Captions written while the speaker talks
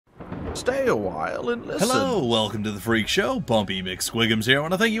Stay a while and listen. Hello, welcome to the Freak Show. Bumpy McSquigums here. I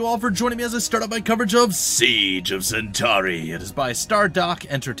want to thank you all for joining me as I start up my coverage of Siege of Centauri. It is by Stardock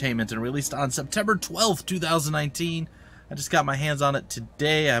Entertainment and released on September 12th, 2019. I just got my hands on it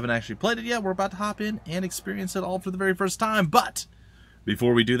today. I haven't actually played it yet. We're about to hop in and experience it all for the very first time. But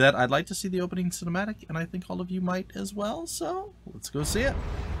before we do that, I'd like to see the opening cinematic, and I think all of you might as well. So let's go see it.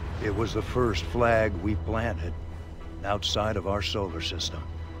 It was the first flag we planted outside of our solar system.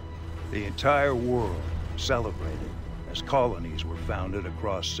 The entire world celebrated as colonies were founded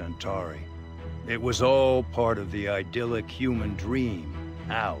across Centauri. It was all part of the idyllic human dream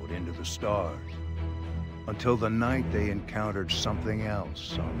out into the stars. Until the night they encountered something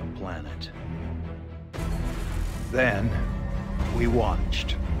else on the planet. Then, we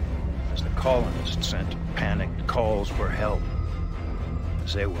watched as the colonists sent panicked calls for help,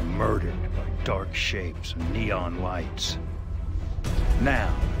 as they were murdered by dark shapes and neon lights.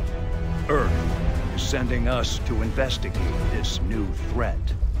 Now, Earth is sending us to investigate this new threat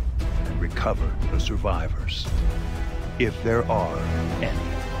and recover the survivors, if there are any.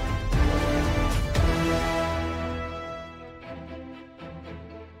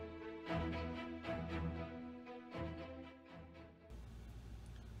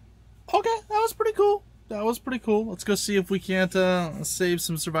 Okay, that was pretty cool. That was pretty cool. Let's go see if we can't save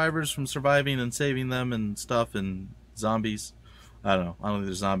some survivors from surviving and saving them and stuff and zombies. I don't know. I don't think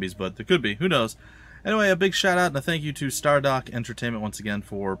there's zombies, but there could be. Who knows? Anyway, a big shout out and a thank you to Stardock Entertainment once again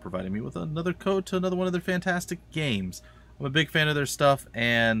for providing me with another code to another one of their fantastic games. I'm a big fan of their stuff,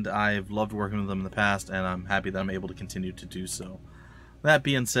 and I've loved working with them in the past, and I'm happy that I'm able to continue to do so. That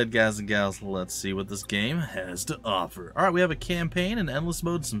being said, guys and gals, let's see what this game has to offer. Alright, we have a campaign, an endless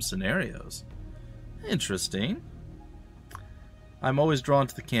mode, some scenarios. Interesting. I'm always drawn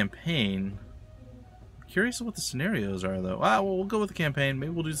to the campaign. I'm curious what the scenarios are, though. Well, we'll go with the campaign.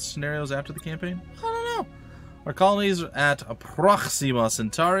 Maybe we'll do the scenarios after the campaign. I don't know. Our colonies at Proxima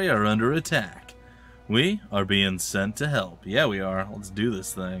Centauri are under attack. We are being sent to help. Yeah, we are. Let's do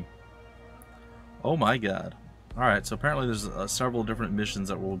this thing. Oh my god. Alright, so apparently there's several different missions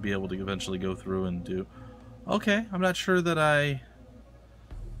that we'll be able to eventually go through and do. Okay, I'm not sure that I'm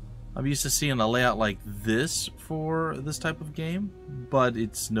used to seeing a layout like this for this type of game, but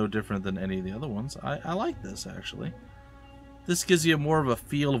it's no different than any of the other ones. I like this, actually. This gives you more of a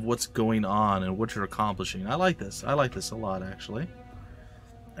feel of what's going on and what you're accomplishing. I like this. I like this a lot, actually.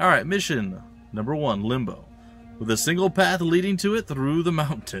 Alright, mission number 1, Limbo. With a single path leading to it through the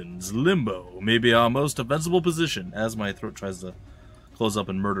mountains, Limbo may be our most defensible position. As my throat tries to close up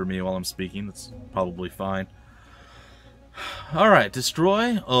and murder me while I'm speaking, that's probably fine. Alright,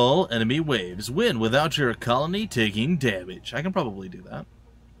 destroy all enemy waves. Win without your colony taking damage. I can probably do that.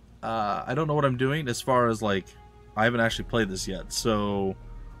 I don't know what I'm doing as far as, like, I haven't actually played this yet, so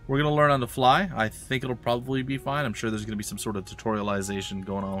we're going to learn on the fly. I think it'll probably be fine. I'm sure there's going to be some sort of tutorialization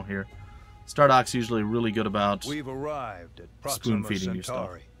going on here. Stardock's usually really good about We've arrived at spoon Proxima feeding you stuff.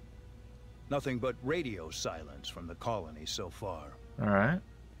 Centauri. Nothing but radio silence from the colony so far. Alright.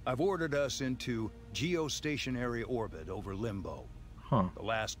 I've ordered us into geostationary orbit over Limbo. Huh. The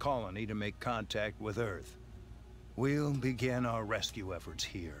last colony to make contact with Earth. We'll begin our rescue efforts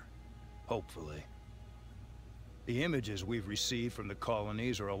here, hopefully. The images we've received from the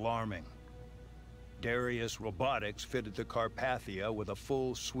colonies are alarming. Darius Robotics fitted the Carpathia with a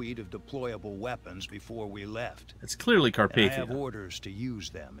full suite of deployable weapons before we left. It's clearly Carpathia. And I have orders to use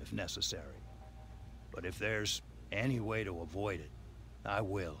them if necessary. But if there's any way to avoid it, I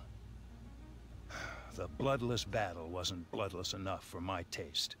will. The bloodless battle wasn't bloodless enough for my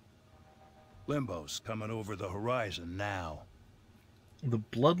taste. Limbo's coming over the horizon now. The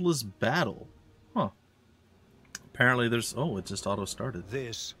bloodless battle? Huh. Apparently there's... Oh, it just auto-started.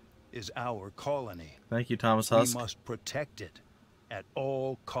 This is our colony. Thank you, Thomas Husk. We must protect it at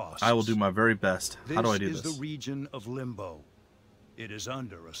all costs. I will do my very best. How do I do this? This is the region of Limbo. It is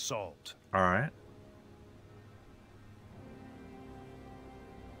under assault. Alright.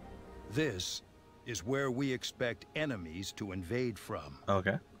 This is where we expect enemies to invade from.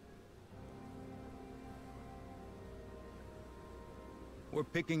 Okay. We're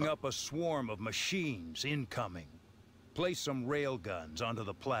picking up a swarm of machines incoming. Place some railguns onto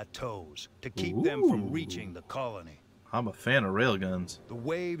the plateaus to keep them from reaching the colony. I'm a fan of railguns. The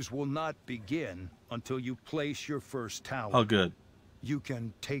waves will not begin until you place your first tower. Oh, good. You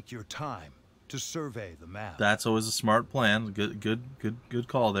can take your time to survey the map. That's always a smart plan. Good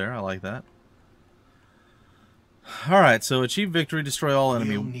call there. I like that. Alright, so achieve victory, destroy all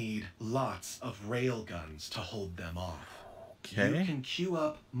enemy... You'll need lots of railguns to hold them off. Okay. You can queue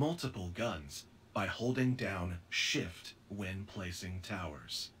up multiple guns by holding down Shift when placing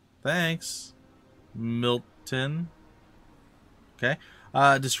towers. Thanks, Milton. Okay.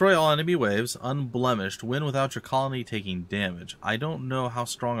 Destroy all enemy waves, unblemished. Win without your colony taking damage. I don't know how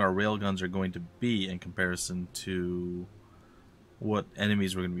strong our railguns are going to be in comparison to what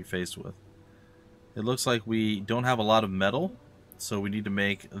enemies we're going to be faced with. It looks like we don't have a lot of metal, so we need to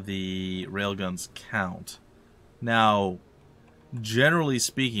make the railguns count. Now, generally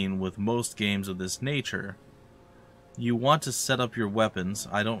speaking, with most games of this nature, you want to set up your weapons.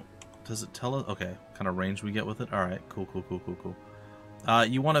 Does it tell us? Okay, kind of range we get with it? Alright, cool.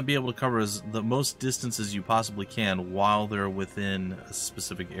 You want to be able to cover the most distances you possibly can while they're within a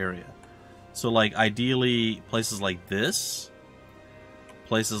specific area. So, like, ideally, places like this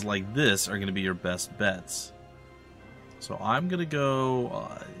are going to be your best bets. So I'm going to go,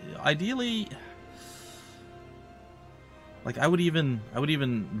 ideally, like, I would even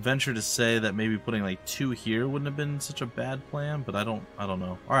venture to say that maybe putting like 2 here wouldn't have been such a bad plan, but I don't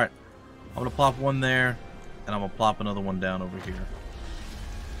know. All right, I'm going to plop one there, and I'm going to plop another one down over here.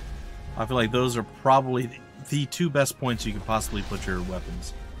 I feel like those are probably the 2 best points you could possibly put your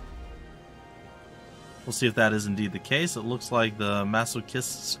weapons. We'll see if that is indeed the case. It looks like the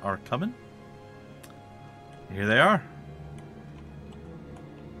masochists are coming. Here they are.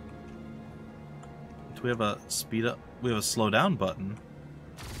 Do we have a speed up? We have a slow down button.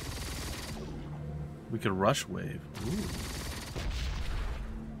 We could rush wave. Ooh.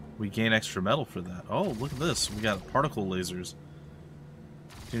 We gain extra metal for that. Oh, look at this. We got particle lasers.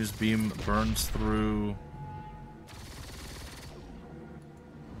 Continuous beam burns through.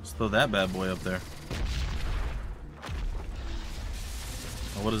 Let's throw that bad boy up there.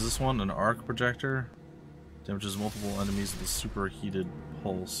 What is this one? An arc projector? Damages multiple enemies with a superheated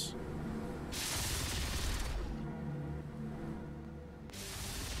pulse.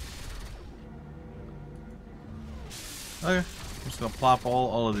 Okay, I'm just gonna plop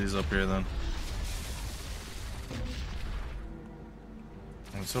all of these up here then.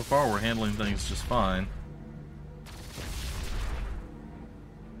 And so far we're handling things just fine.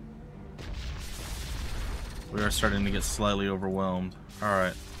 We are starting to get slightly overwhelmed.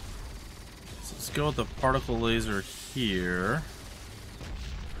 Alright. So let's go with the particle laser here.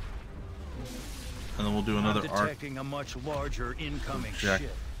 And then we'll do another arc. Detecting a much larger incoming ship.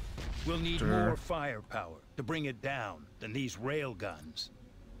 We'll need more firepower to bring it down than these railguns.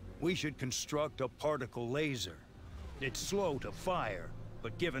 We should construct a particle laser. It's slow to fire,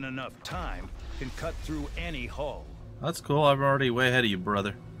 but given enough time, can cut through any hull. That's cool. I'm already way ahead of you,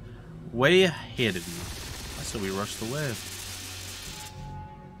 brother. Way ahead of you. I said we rushed the wave.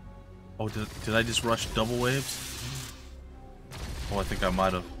 Oh, did I just rush double waves? Oh, I think I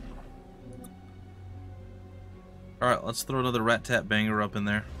might have. Alright, let's throw another rat-tat banger up in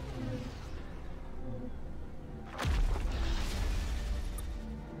there.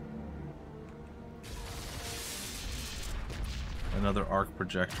 Another arc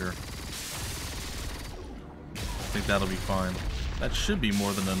projector. I think that'll be fine. That should be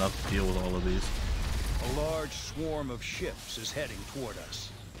more than enough to deal with all of these. A large swarm of ships is heading toward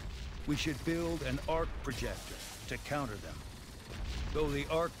us. We should build an arc projector to counter them. Though the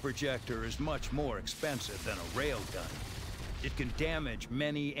arc projector is much more expensive than a railgun, it can damage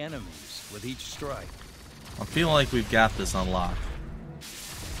many enemies with each strike. I'm feeling like we've got this unlocked.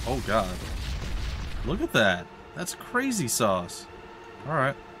 Oh god. Look at that. That's crazy sauce.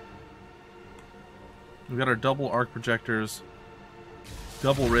 Alright. We've got our double arc projectors,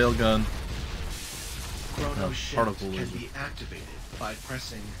 double railgun, Chrono Shift can be activated by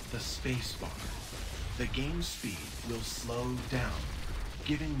pressing the space bar. The game speed will slow down,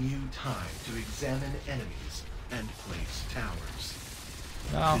 giving you time to examine enemies and place towers.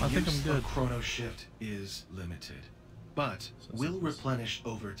 No, I think I'm good. Chrono Shift is limited, but will replenish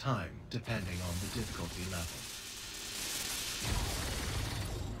over time depending on the difficulty level.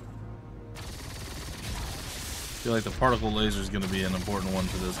 I feel like the particle laser is going to be an important one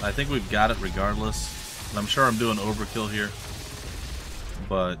for this. I think we've got it regardless. And I'm sure I'm doing overkill here.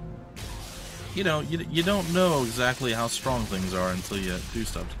 But, you know, you don't know exactly how strong things are until you do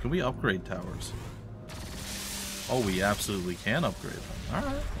stuff. Can we upgrade towers? Oh, we absolutely can upgrade them.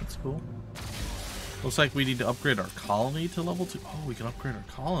 Alright, that's cool. Looks like we need to upgrade our colony to level 2. Oh, we can upgrade our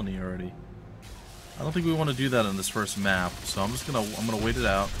colony already. I don't think we want to do that in this first map, so I'm gonna wait it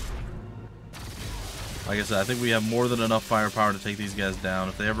out. Like I said, I think we have more than enough firepower to take these guys down.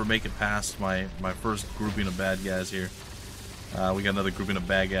 If they ever make it past my first grouping of bad guys here, we got another grouping of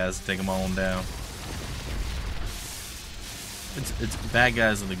bad guys to take them all down. It's bad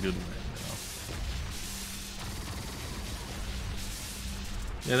guys in a good way,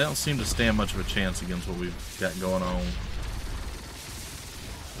 you know? Yeah, they don't seem to stand much of a chance against what we've got going on.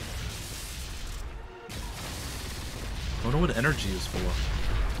 wonder what energy is for.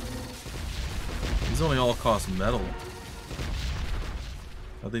 These only all cost metal.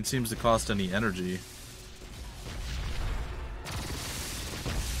 Nothing seems to cost any energy.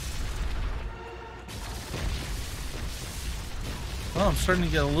 Well, I'm starting to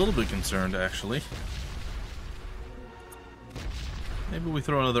get a little bit concerned, actually. Maybe we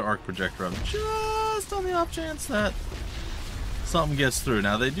throw another arc projector up, just on the off chance that something gets through.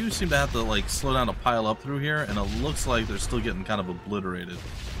 Now, they do seem to have to, like, slow down to pile up through here, and it looks like they're still getting kind of obliterated.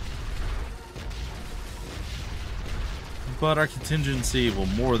 But our contingency will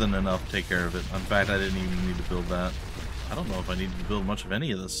more than enough take care of it. In fact, I didn't even need to build that. I don't know if I needed to build much of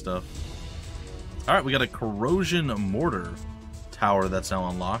any of this stuff. Alright, we got a corrosion mortar tower that's now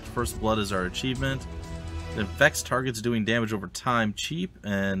unlocked. First blood is our achievement. It infects targets doing damage over time. Cheap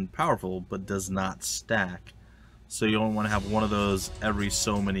and powerful, but does not stack. So you only want to have one of those every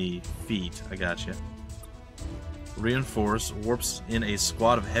so many feet. I gotcha. Reinforce warps in a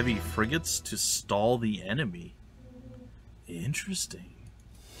squad of heavy frigates to stall the enemy. Interesting.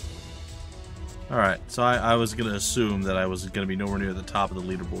 Alright, so I was going to assume that I was going to be nowhere near the top of the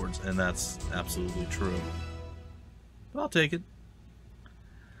leaderboards, and that's absolutely true. But I'll take it.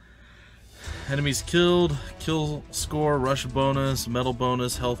 Enemies killed, kill score, rush bonus, metal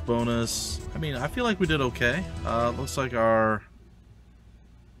bonus, health bonus. I mean, I feel like we did okay. Looks like our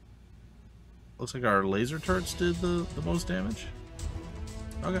laser turrets did the most damage.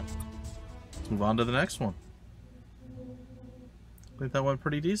 Okay, let's move on to the next one. I think that went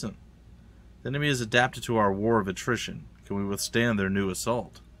pretty decent. The enemy is adapted to our war of attrition. Can we withstand their new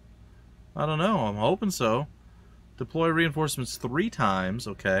assault? I don't know. I'm hoping so. Deploy reinforcements 3 times.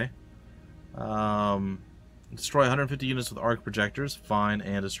 Okay. Destroy 150 units with arc projectors. Find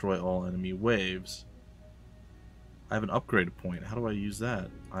and destroy all enemy waves. I have an upgrade point. How do I use that?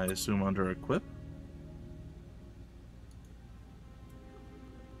 I assume under equip?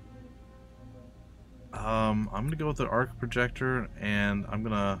 I'm gonna go with the arc projector, and I'm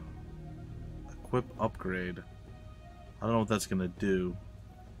gonna equip upgrade. I don't know what that's gonna do.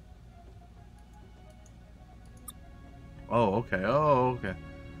 Oh, okay. Oh, okay.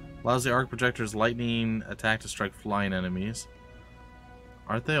 Allows the arc projector's lightning attack to strike flying enemies.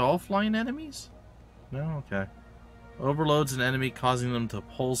 Aren't they all flying enemies? No? Okay. Overloads an enemy, causing them to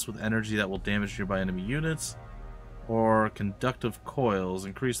pulse with energy that will damage nearby enemy units. Or conductive coils.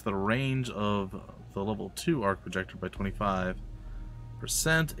 Increase the range of the level 2 arc projector by 25%,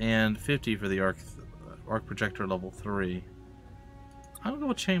 and 50 for the arc projector level 3. I'm gonna go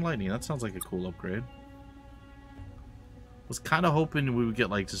with chain lightning. That sounds like a cool upgrade. Was kind of hoping we would get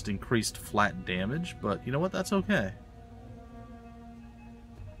like just increased flat damage, but you know what? That's okay.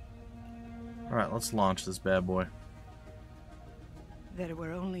 Alright, let's launch this bad boy. There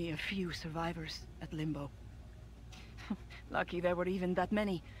were only a few survivors at Limbo. Lucky there were even that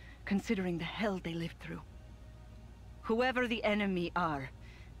many, considering the hell they lived through. Whoever the enemy are,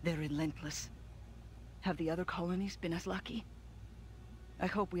 they're relentless. Have the other colonies been as lucky? I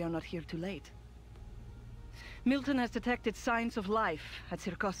hope we are not here too late. Milton has detected signs of life at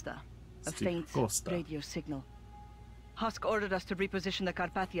Circosta, a faint radio signal. Husk ordered us to reposition the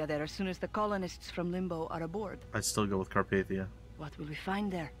Carpathia there as soon as the colonists from Limbo are aboard. I'd still go with Carpathia. What will we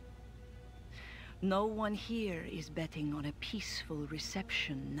find there? No one here is betting on a peaceful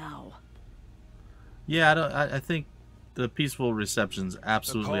reception now. Yeah, I think the peaceful reception's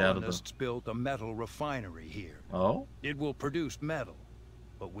absolutely out of the... colonists built a metal refinery here. Oh? It will produce metal,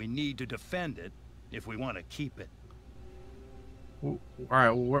 but we need to defend it if we want to keep it.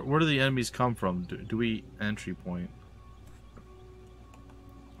 Alright, where do the enemies come from? Do we... entry point.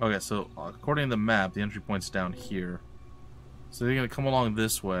 Okay, so according to the map, the entry point's down here. So they're going to come along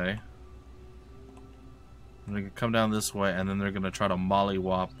this way. And they're going to come down this way, and then they're going to try to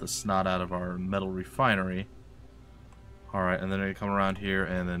mollywop the snot out of our metal refinery. Alright, and then they're going to come around here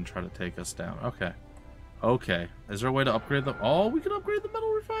and then try to take us down. Okay. Okay. Is there a way to upgrade them? Oh, we can upgrade the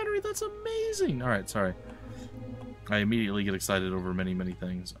metal refinery. That's amazing. Alright, sorry. I immediately get excited over many, many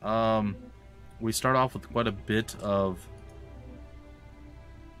things. We start off with quite a bit of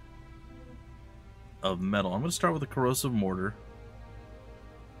metal. I'm going to start with a corrosive mortar.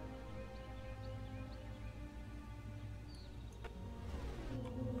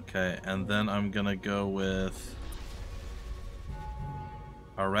 Okay, and then I'm going to go with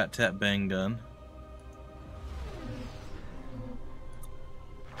a rat-tat-bang gun.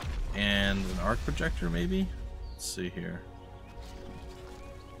 And an arc projector, maybe? Let's see here.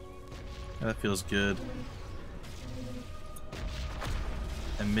 Yeah, that feels good.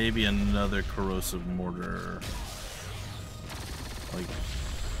 And maybe another corrosive mortar. Like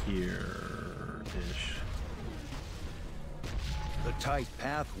here-ish. The tight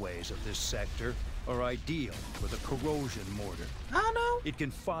pathways of this sector are ideal for the corrosion mortar. I know. It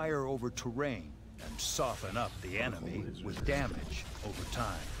can fire over terrain and soften up the enemy with damage over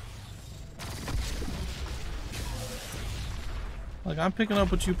time. Like, I'm picking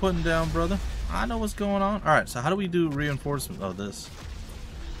up what you putting down, brother. I know what's going on. Alright, so how do we do reinforcement? Oh, this.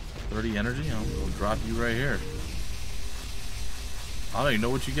 30 energy? I'll drop you right here. I don't even know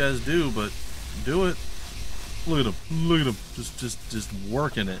what you guys do, but do it. Look at him. Look at him. Just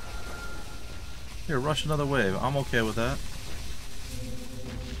working it. Here, rush another wave. I'm okay with that.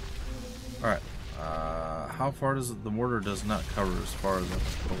 Alright. How far does the mortar does not cover as far as I'm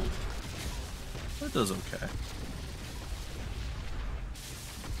told. It does okay.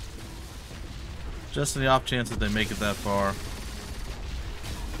 Just in the off chance that they make it that far.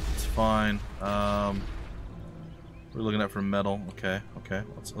 It's fine. We're looking at for metal. Okay, okay.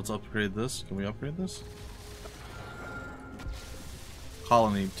 Let's upgrade this. Can we upgrade this?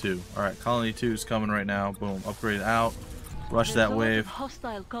 Colony 2. Alright, Colony 2 is coming right now. Boom. Upgrade out. Rush that wave.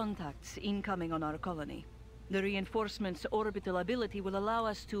 Hostile contacts incoming on our colony. The reinforcements' orbital ability will allow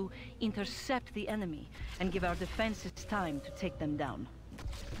us to intercept the enemy and give our defenses time to take them down.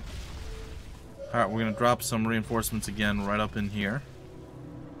 Alright, we're going to drop some reinforcements again right up in here.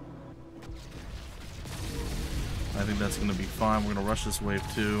 I think that's going to be fine. We're going to rush this wave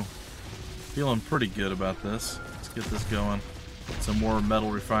too. Feeling pretty good about this. Let's get this going. Some more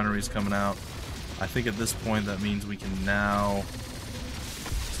metal refineries coming out. I think at this point that means we can now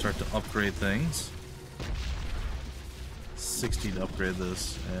start to upgrade things. 60 to upgrade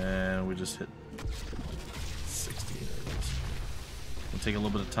this, and we just hit 60. There it is. It'll take a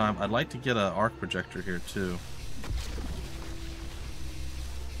little bit of time. I'd like to get an arc projector here too.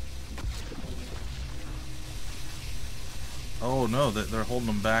 Oh no, they're holding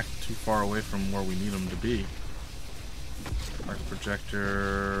them back too far away from where we need them to be. Arc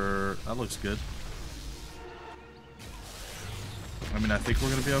projector, that looks good. I mean, I think we're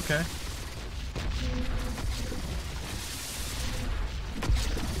gonna be okay.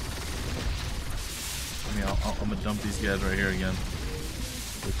 I mean, I'm gonna dump these guys right here again.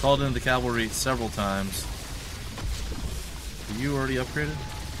 We called in the cavalry several times. Are you already upgraded?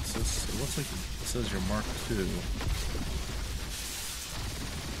 It looks like it says you're Mark II.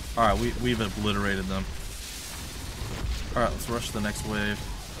 Alright, we've obliterated them. Alright, let's rush the next wave.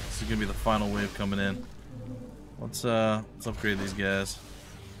 This is gonna be the final wave coming in. Let's upgrade these guys.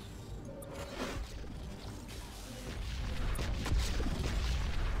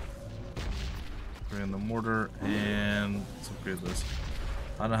 Upgrade the mortar, and let's upgrade this.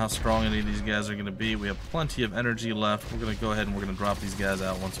 I don't know how strong any of these guys are gonna be. We have plenty of energy left. We're gonna go ahead and we're gonna drop these guys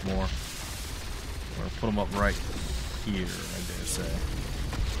out once more. We're gonna put them up right here, I dare say.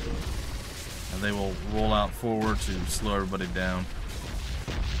 And they will roll out forward to slow everybody down.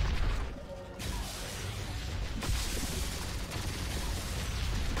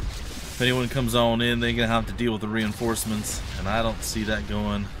 If anyone comes on in, they're gonna have to deal with the reinforcements, and I don't see that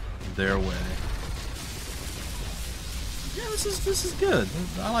going their way. Yeah, this is good.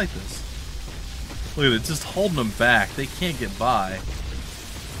 I like this. Look at it, just holding them back. They can't get by.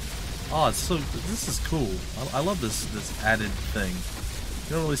 Oh, it's so. This is cool. I love this added thing.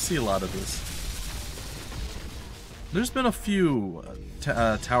 You don't really see a lot of this. There's been a few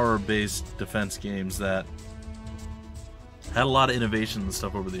tower-based defense games that had a lot of innovation and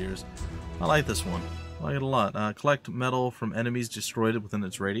stuff over the years. I like this one. I like it a lot. Collect metal from enemies destroyed within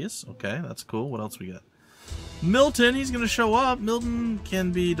its radius. Okay, that's cool. What else we got? Milton, he's going to show up. Milton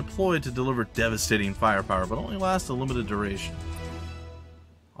can be deployed to deliver devastating firepower, but only lasts a limited duration.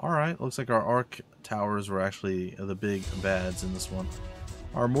 Alright, looks like our arc towers were actually the big bads in this one.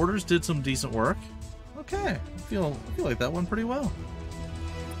 Our mortars did some decent work. Okay, I feel like that went pretty well.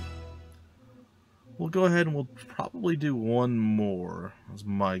 We'll go ahead and we'll probably do one more, is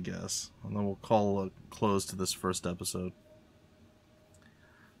my guess. And then we'll call a close to this first episode.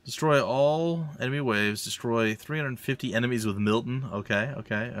 Destroy all enemy waves. Destroy 350 enemies with Milton. Okay,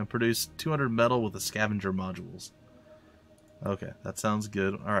 okay. And produce 200 metal with the scavenger modules. Okay, that sounds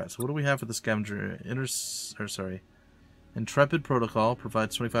good. Alright, so what do we have for the scavenger? Intrepid Protocol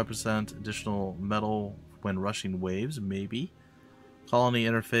provides 25% additional metal when rushing waves, maybe. Colony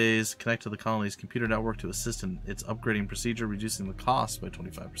interface, connect to the colony's computer network to assist in its upgrading procedure, reducing the cost by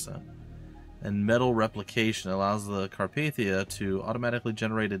 25%. And metal replication allows the Carpathia to automatically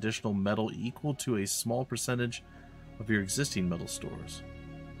generate additional metal equal to a small percentage of your existing metal stores.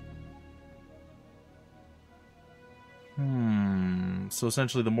 So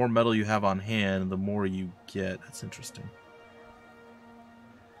essentially the more metal you have on hand, the more you get. That's interesting.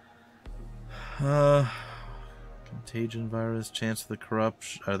 Contagion virus, chance for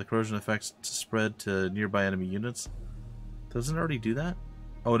the corrosion effects to spread to nearby enemy units. Doesn't it already do that?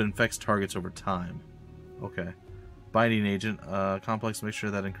 Oh, it infects targets over time. Okay. Binding agent, complex mixture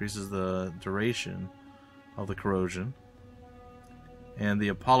that increases the duration of the corrosion. And the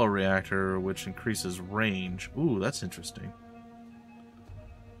Apollo reactor, which increases range. Ooh, that's interesting.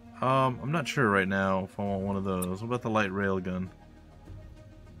 I'm not sure right now if I want one of those. What about the light railgun?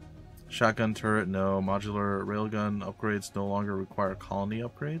 Shotgun turret, no. Modular railgun upgrades no longer require colony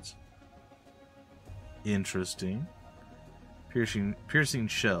upgrades. Interesting. Piercing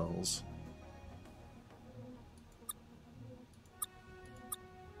shells.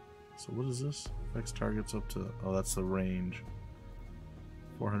 So what is this? Affects targets up to... Oh, that's the range.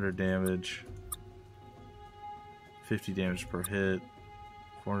 400 damage. 50 damage per hit.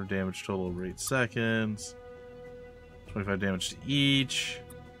 400 damage total over 8 seconds. 25 damage to each.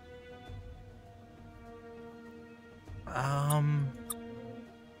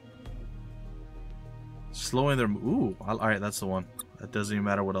 Slowing their... Ooh, alright, that's the one. That doesn't even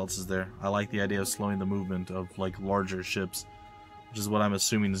matter what else is there. I like the idea of slowing the movement of, like, larger ships. Which is what I'm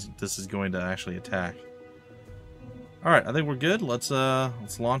assuming this is going to actually attack. Alright, I think we're good. Let's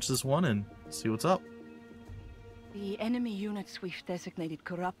launch this one and see what's up. The enemy units we've designated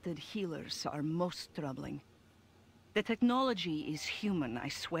corrupted healers are most troubling. The technology is human, I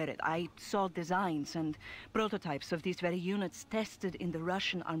swear it. I saw designs and prototypes of these very units tested in the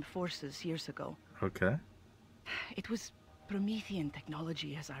Russian armed forces years ago. Okay. It was Promethean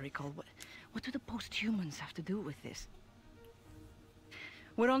technology, as I recall. What do the post-humans have to do with this?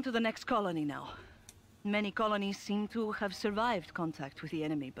 We're on to the next colony now. Many colonies seem to have survived contact with the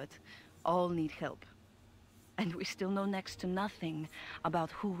enemy, but all need help. And we still know next to nothing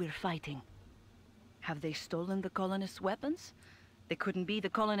about who we're fighting. Have they stolen the colonists' weapons? They couldn't be the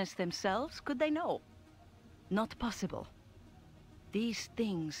colonists themselves, could they? No. Not possible. These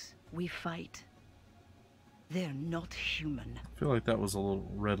things we fight, they're not human. I feel like that was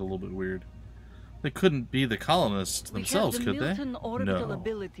read a little bit weird. They couldn't be the colonists themselves, could they? We have the Milton orbital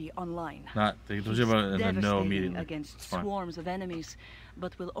ability online. Not, they told you about it and then no immediately. Against swarms of enemies,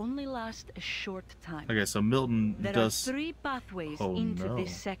 but will only last a short time. Okay, so Milton There does... are 3 pathways into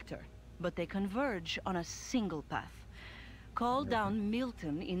this sector, but they converge on a single path. Call down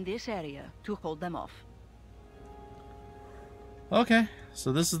Milton in this area to hold them off. Okay,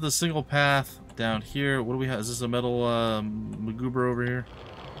 so this is the single path down here. What do we have? Is this a metal Magoober over here?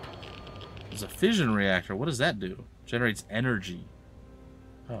 There's a fission reactor. What does that do? Generates energy.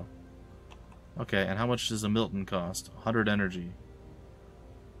 Oh. Okay, and how much does a Milton cost? 100 energy.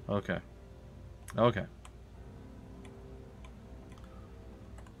 Okay. Okay.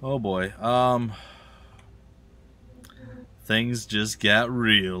 Oh boy. Things just got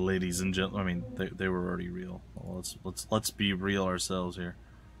real, ladies and gentlemen. I mean, they were already real. Well, let's be real ourselves here.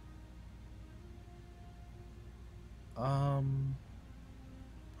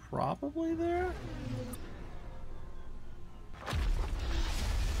 Probably there? I'll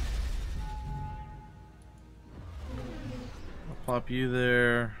pop you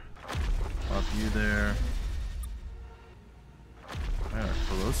there. Pop you there. Man, our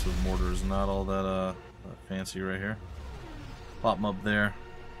corrosive mortar is not all that fancy right here. Pop them up there.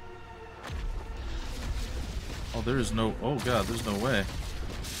 Oh, there is no... Oh god, there's no way.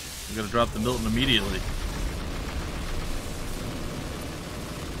 We gotta drop the Milton immediately.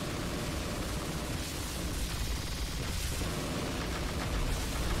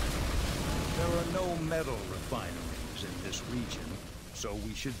 There are no metal refineries in this region, so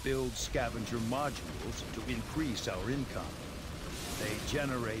we should build scavenger modules to increase our income. They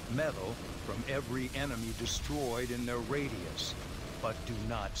generate metal from every enemy destroyed in their radius, but do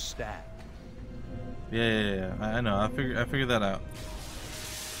not stack. Yeah. I know. I figured that out.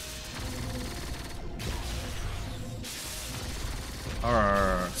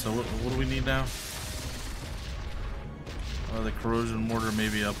 Alright. So what do we need now? The corrosion mortar may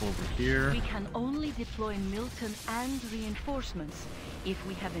be up over here. We can only deploy Milton and reinforcements if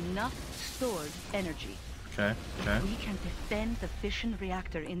we have enough stored energy. Okay. If we can defend the fission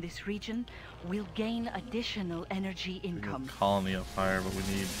reactor in this region, we'll gain additional energy income. Colony up higher, but we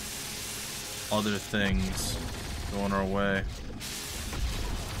need other things going our way.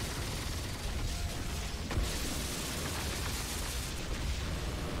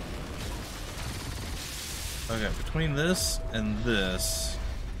 Okay, between this and this,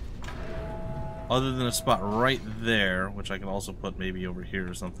 other than a spot right there, which I can also put maybe over here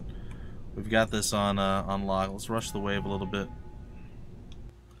or something, we've got this on lock. Let's rush the wave a little bit.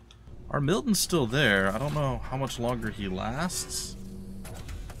 Our Milton's still there. I don't know how much longer he lasts.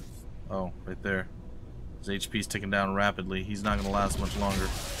 Oh, right there. His HP's ticking down rapidly. He's not going to last much longer,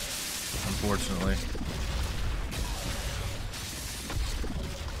 unfortunately.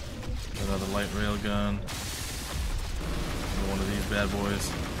 Another light railgun. One of these bad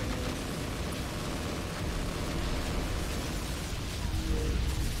boys.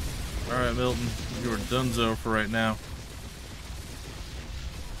 Alright, Milton. You are donezo for right now.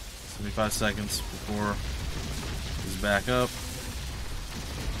 75 seconds before he's back up.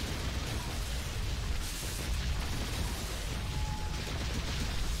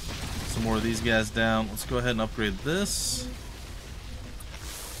 Some more of these guys down. Let's go ahead and upgrade this.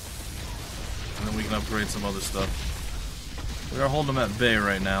 And then we can upgrade some other stuff. We are holding them at bay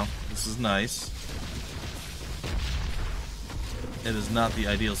right now. This is nice. It is not the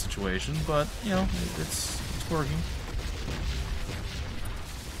ideal situation, but, you know, it's working.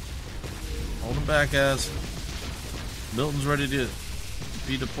 Hold them back, guys. Milton's ready to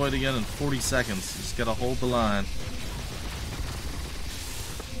be deployed again in 40 seconds. Just gotta hold the line.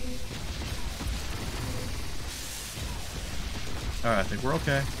 Alright, I think we're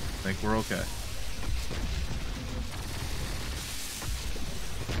okay. I think we're okay.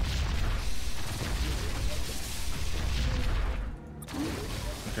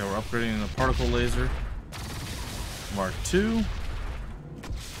 Okay, we're upgrading the particle laser. Mark II. Make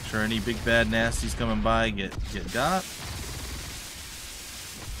sure any big bad nasties coming by get got.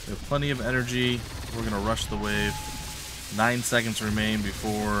 We have plenty of energy. We're gonna rush the wave. 9 seconds remain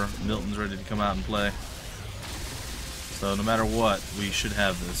before Milton's ready to come out and play. So no matter what, we should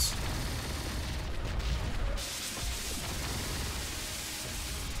have this.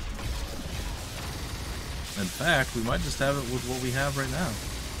 In fact, we might just have it with what we have right now.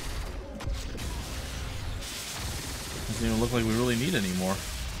 Doesn't even look like we really need any more.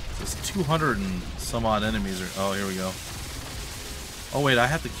 There's 200 and some odd enemies. Oh, here we go. Oh wait, I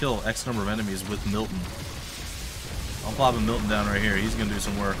have to kill X number of enemies with Milton. I'm plopping Milton down right here. He's gonna do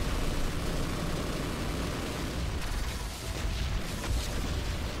some work.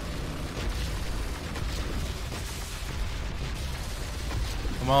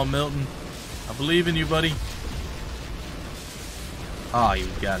 Come on, Milton. I believe in you, buddy. Ah, you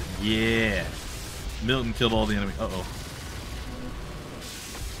got it. Yeah. Milton killed all the enemies. Uh-oh.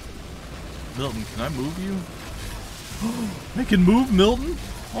 Milton, can I move you? I can move Milton?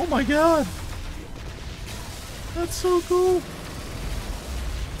 Oh my god. That's so cool.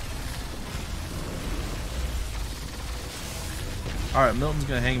 Alright, Milton's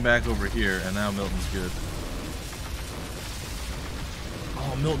gonna hang back over here, and now Milton's good.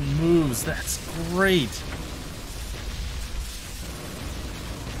 Oh, Milton moves. That's great.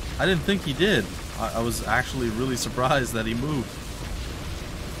 I didn't think he did. I was actually really surprised that he moved.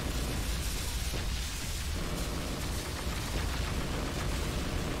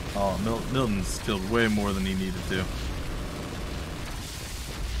 Oh, Milton's killed way more than he needed to.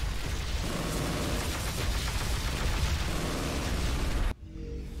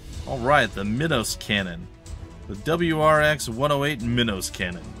 Alright, the Minos Cannon. The WRX-108 Minos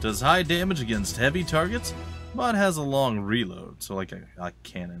Cannon does high damage against heavy targets, but has a long reload. So like a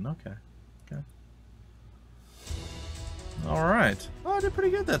cannon. Okay. Okay. Alright. Oh, I did pretty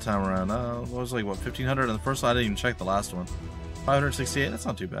good that time around. It was like, what, 1,500 on the first one? I didn't even check the last one. 568, that's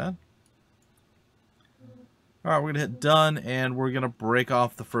not too bad. Alright, we're going to hit done, and we're going to break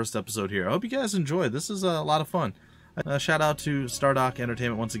off the first episode here. I hope you guys enjoyed. This is a lot of fun. Shout out to Stardock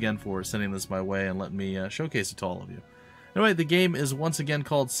Entertainment once again for sending this my way and letting me showcase it to all of you. Anyway, the game is once again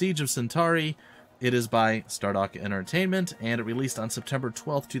called Siege of Centauri. It is by Stardock Entertainment, and it released on September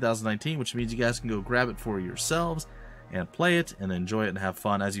 12th, 2019, which means you guys can go grab it for yourselves and play it and enjoy it and have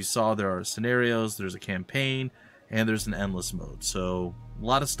fun. As you saw, there are scenarios, there's a campaign, and there's an endless mode. So a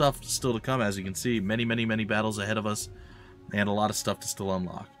lot of stuff still to come. As you can see, many battles ahead of us, and a lot of stuff to still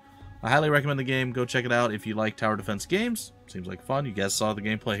unlock. I highly recommend the game. Go check it out if you like tower defense games. Seems like fun. You guys saw the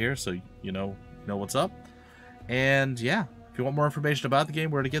gameplay here, so you know what's up. And yeah, if you want more information about the game,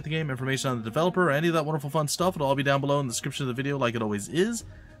 where to get the game, information on the developer, any of that wonderful fun stuff, it'll all be down below in the description of the video like it always is,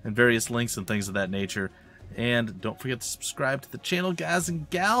 and various links and things of that nature. And don't forget to subscribe to the channel, guys and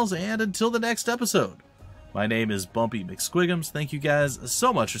gals, and until the next episode, my name is Bumpy McSquigums. Thank you guys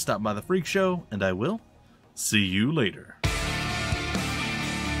so much for stopping by the Freak Show, and I will see you later.